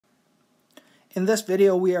In this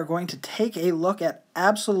video, we are going to take a look at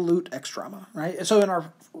absolute extrema, right? So in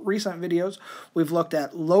our recent videos, we've looked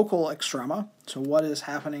at local extrema, so what is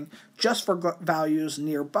happening just for values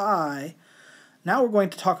nearby. Now we're going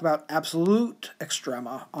to talk about absolute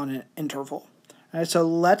extrema on an interval. All right, so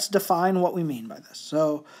let's define what we mean by this.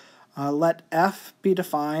 So let f be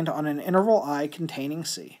defined on an interval I containing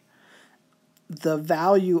c. The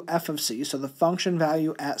value f of c, so the function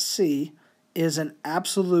value at c, is an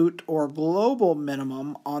absolute or global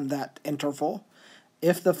minimum on that interval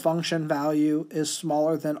if the function value is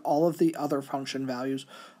smaller than all of the other function values,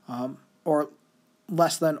 or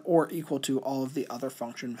less than or equal to all of the other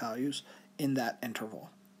function values in that interval.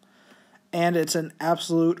 And it's an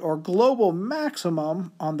absolute or global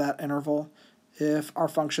maximum on that interval if our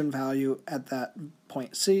function value at that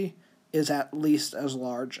point c is at least as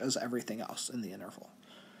large as everything else in the interval.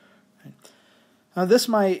 Right. Now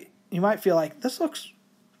you might feel like this looks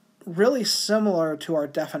really similar to our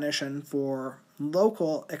definition for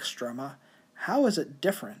local extrema. How is it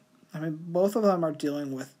different? I mean, both of them are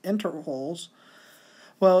dealing with intervals.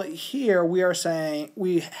 Well, here we are saying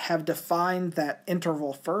we have defined that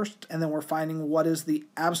interval first, and then we're finding what is the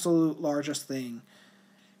absolute largest thing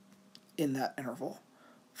in that interval.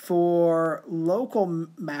 For local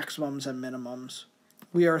maximums and minimums,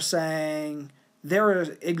 we are saying there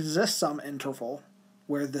exists some interval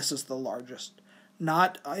where this is the largest.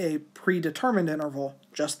 Not a predetermined interval,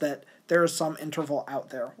 just that there is some interval out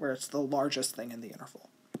there where it's the largest thing in the interval.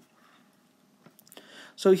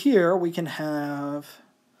 So here we can have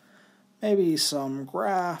maybe some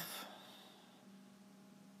graph.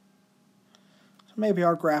 So maybe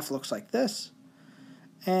our graph looks like this.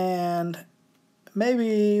 And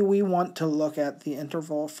maybe we want to look at the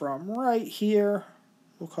interval from right here.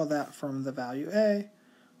 We'll call that from the value A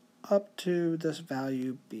up to this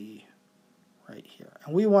value B right here.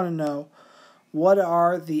 And we want to know what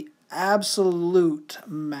are the absolute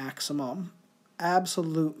maximum,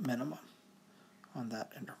 absolute minimum on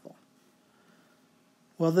that interval.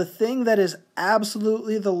 Well, the thing that is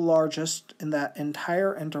absolutely the largest in that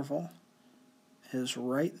entire interval is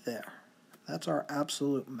right there. That's our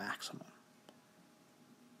absolute maximum.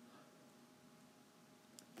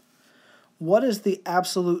 What is the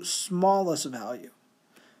absolute smallest value?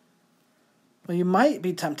 Well, you might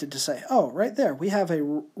be tempted to say, oh, right there, we have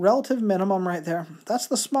a relative minimum right there. That's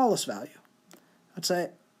the smallest value. I'd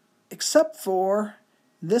say, except for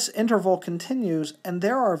this interval continues, and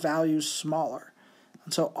there are values smaller.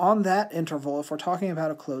 And so on that interval, if we're talking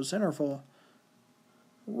about a closed interval,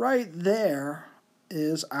 right there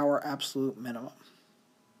is our absolute minimum.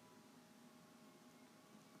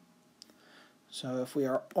 So if we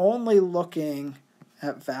are only looking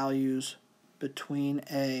at values between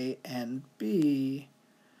A and B,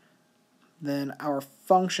 then our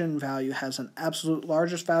function value has an absolute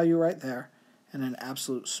largest value right there and an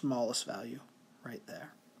absolute smallest value right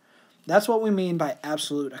there. That's what we mean by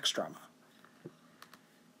absolute extrema.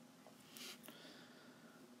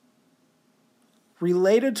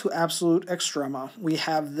 Related to absolute extrema, we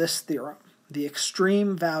have this theorem, the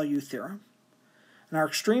extreme value theorem. And our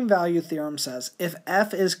extreme value theorem says if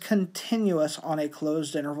f is continuous on a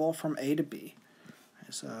closed interval from A to B,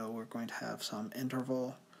 so we're going to have some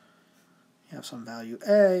interval, you have some value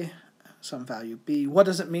A, some value B. What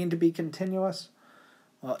does it mean to be continuous?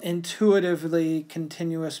 Well, intuitively,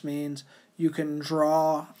 continuous means you can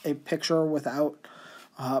draw a picture without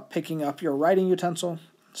picking up your writing utensil.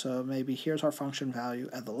 So maybe here's our function value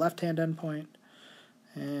at the left-hand endpoint,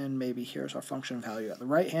 and maybe here's our function value at the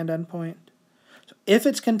right-hand endpoint. So if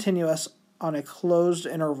it's continuous on a closed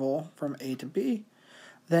interval from A to B,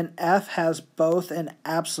 then f has both an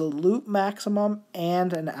absolute maximum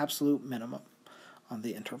and an absolute minimum on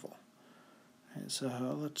the interval. And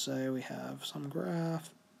so let's say we have some graph.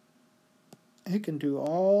 It can do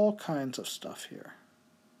all kinds of stuff here.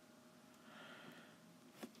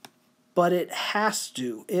 But it has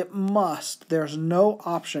to, it must, there's no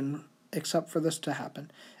option except for this to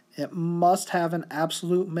happen. It must have an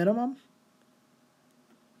absolute minimum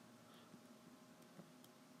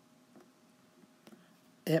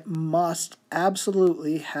it must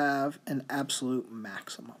absolutely have an absolute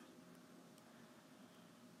maximum.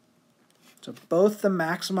 So both the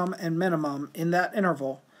maximum and minimum in that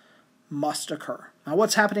interval must occur. Now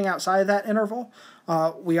what's happening outside of that interval,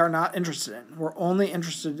 we are not interested in. We're only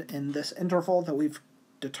interested in this interval that we've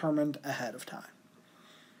determined ahead of time.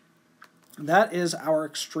 That is our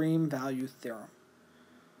extreme value theorem.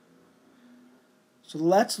 So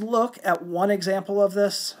let's look at one example of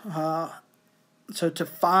this. So to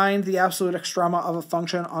find the absolute extrema of a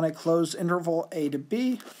function on a closed interval A to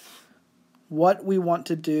B, what we want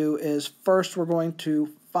to do is first we're going to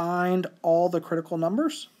find all the critical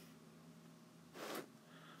numbers.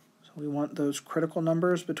 So we want those critical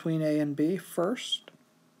numbers between A and B first.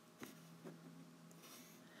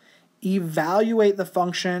 Evaluate the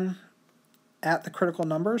function at the critical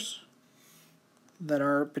numbers that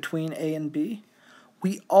are between A and B.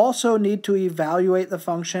 We also need to evaluate the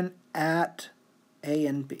function at A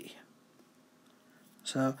and B.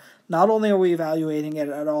 So not only are we evaluating it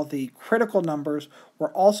at all the critical numbers,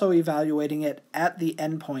 we're also evaluating it at the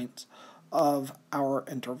endpoints of our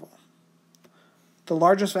interval. The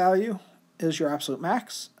largest value is your absolute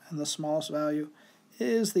max, and the smallest value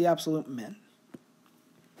is the absolute min.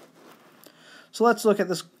 So let's look at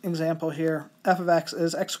this example here. F of x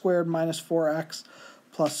is x squared minus 4x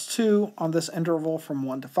plus 2 on this interval from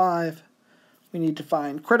 1 to 5. We need to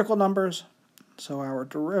find critical numbers, so our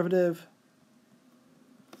derivative,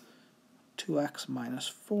 2x minus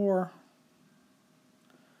 4.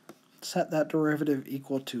 Set that derivative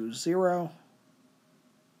equal to 0.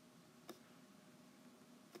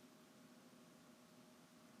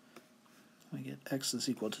 We get x is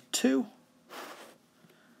equal to 2.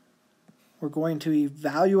 We're going to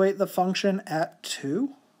evaluate the function at 2.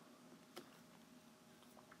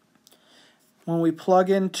 When we plug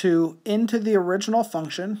into the original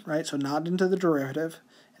function, right, so not into the derivative,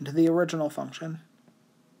 into the original function,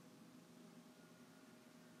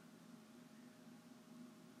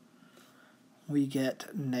 we get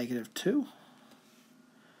 -2.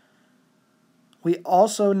 We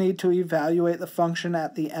also need to evaluate the function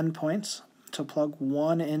at the endpoints, so plug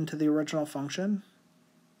 1 into the original function.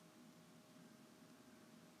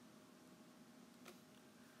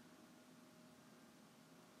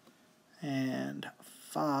 And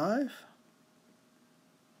 5.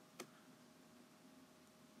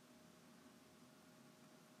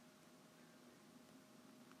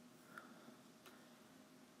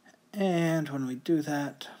 And when we do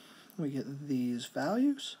that, we get these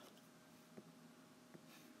values.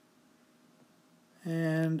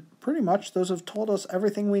 And pretty much those have told us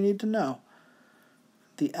everything we need to know.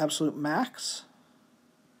 The absolute max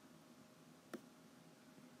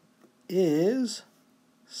is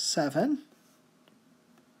 7,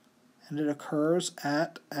 and it occurs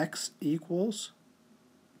at x equals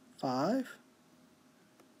 5.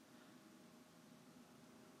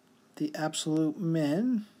 The absolute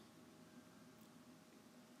min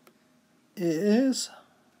is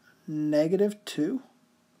 -2,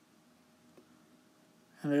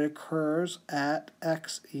 and it occurs at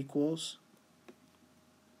x equals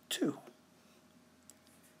 2.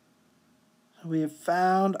 We have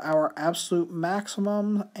found our absolute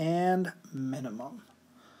maximum and minimum.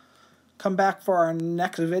 Come back for our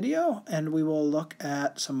next video and we will look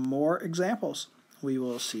at some more examples. We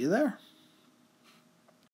will see you there.